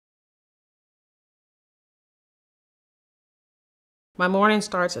My morning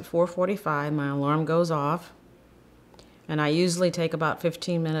starts at 4:45. My alarm goes off, and I usually take about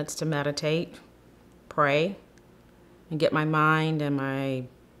 15 minutes to meditate, pray, and get my mind and my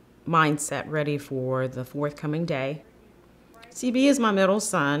mindset ready for the forthcoming day. CB is my middle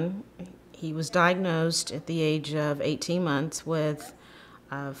son. He was diagnosed at the age of 18 months with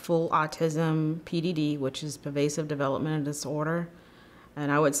full autism PDD, which is pervasive developmental disorder. And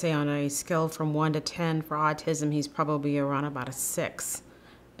I would say on a scale from 1 to 10 for autism, he's probably around about a 6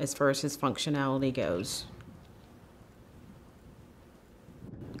 as far as his functionality goes.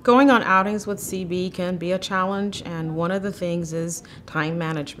 Going on outings with CB can be a challenge, and one of the things is time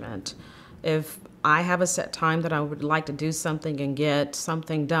management. If I have a set time that I would like to do something and get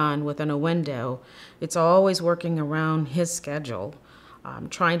something done within a window, it's always working around his schedule.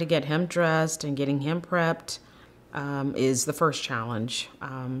 Trying to get him dressed and getting him prepped is the first challenge.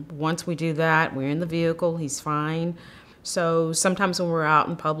 Once we do that, we're in the vehicle, he's fine. So sometimes when we're out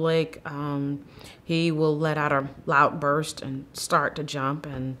in public, he will let out a loud burst and start to jump.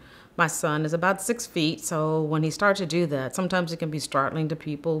 And my son is about 6 feet, so when he starts to do that, sometimes it can be startling to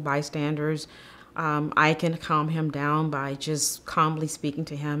people, bystanders. I can calm him down by just calmly speaking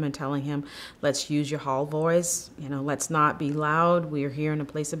to him and telling him, let's use your hall voice. Let's not be loud. We're here in a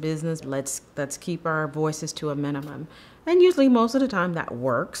place of business. Let's keep our voices to a minimum. And usually most of the time that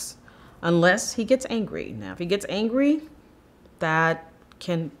works, unless he gets angry. Now, if he gets angry, that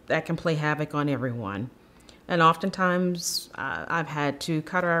can play havoc on everyone. And oftentimes I've had to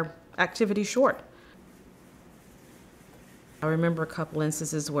cut our activity short. I remember a couple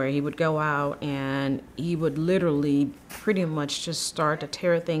instances where he would go out and he would literally pretty much just start to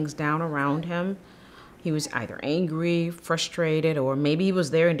tear things down around him. He was either angry, frustrated, or maybe he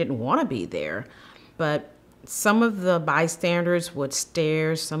was there and didn't want to be there. But some of the bystanders would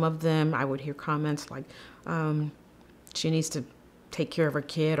stare. Some of them, I would hear comments like, she needs to take care of her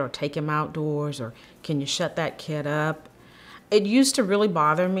kid, or take him outdoors, or can you shut that kid up? It used to really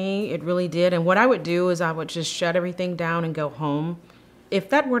bother me. It really did. And what I would do is I would just shut everything down and go home. If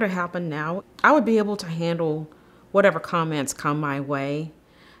that were to happen now, I would be able to handle whatever comments come my way.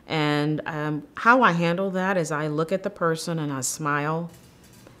 And how I handle that is I look at the person and I smile.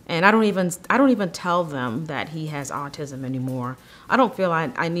 And I don't even tell them that he has autism anymore. I don't feel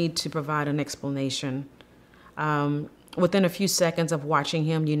I need to provide an explanation. Within a few seconds of watching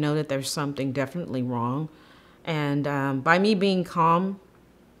him, you know that there's something definitely wrong. And by me being calm,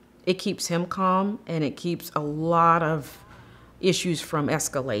 it keeps him calm, and it keeps a lot of issues from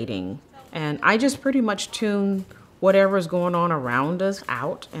escalating. And I just pretty much tune whatever is going on around us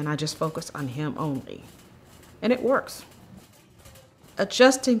out, and I just focus on him only. And it works.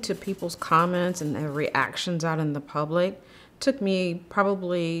 Adjusting to people's comments and their reactions out in the public took me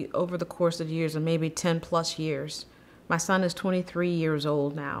probably over the course of years, and maybe 10 plus years. My son is 23 years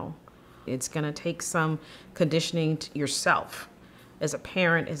old now. It's going to take some conditioning to yourself as a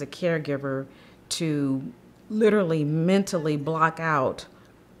parent, as a caregiver, to literally mentally block out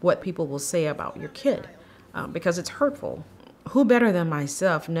what people will say about your kid because it's hurtful. Who better than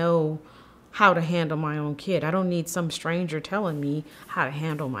myself know how to handle my own kid? I don't need some stranger telling me how to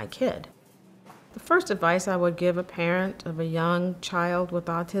handle my kid. The first advice I would give a parent of a young child with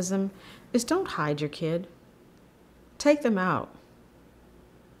autism is don't hide your kid. Take them out.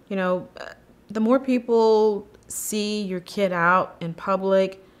 The more people see your kid out in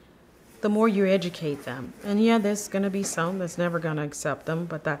public, the more you educate them. And yeah, there's going to be some that's never going to accept them,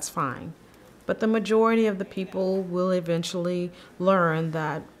 but that's fine. But the majority of the people will eventually learn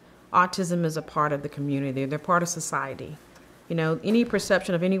that autism is a part of the community. They're part of society. Any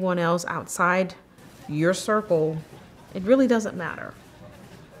perception of anyone else outside your circle, it really doesn't matter.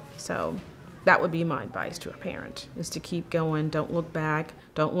 So that would be my advice to a parent, is to keep going. Don't look back.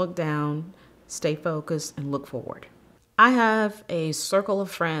 Don't look down. Stay focused and look forward. I have a circle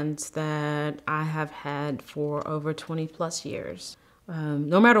of friends that I have had for over 20 plus years.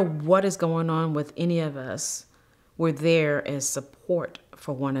 No matter what is going on with any of us, we're there as support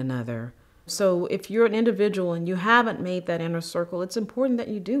for one another. So if you're an individual and you haven't made that inner circle, it's important that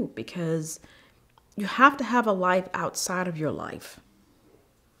you do, because you have to have a life outside of your life.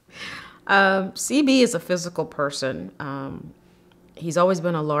 CB is a physical person. He's always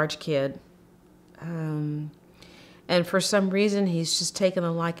been a large kid. And for some reason, he's just taken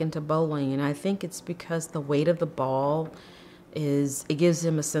a liking to bowling. And I think it's because the weight of the ball it gives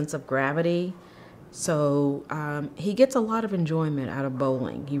him a sense of gravity. So he gets a lot of enjoyment out of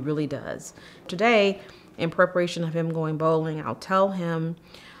bowling. He really does. Today, in preparation of him going bowling, I'll tell him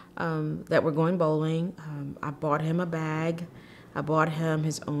that we're going bowling. I bought him a bag. I bought him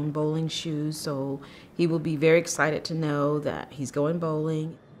his own bowling shoes, so he will be very excited to know that he's going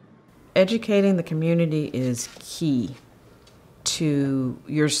bowling. Educating the community is key to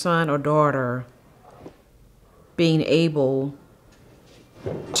your son or daughter being able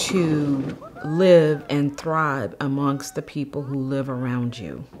to live and thrive amongst the people who live around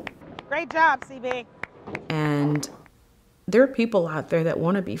you. Great job, CB. And there are people out there that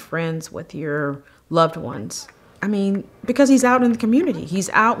want to be friends with your loved ones. I mean, because he's out in the community. He's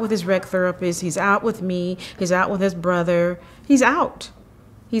out with his rec therapist. He's out with me. He's out with his brother. He's out.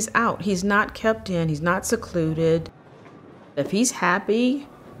 He's out. He's not kept in. He's not secluded. If he's happy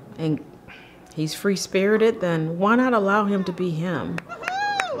and he's free-spirited, then why not allow him to be him?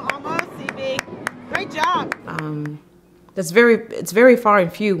 Woohoo! Almost, CB. Great job. It's very far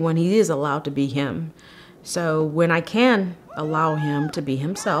and few when he is allowed to be him. So when I can allow him to be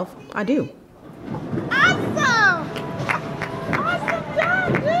himself, I do.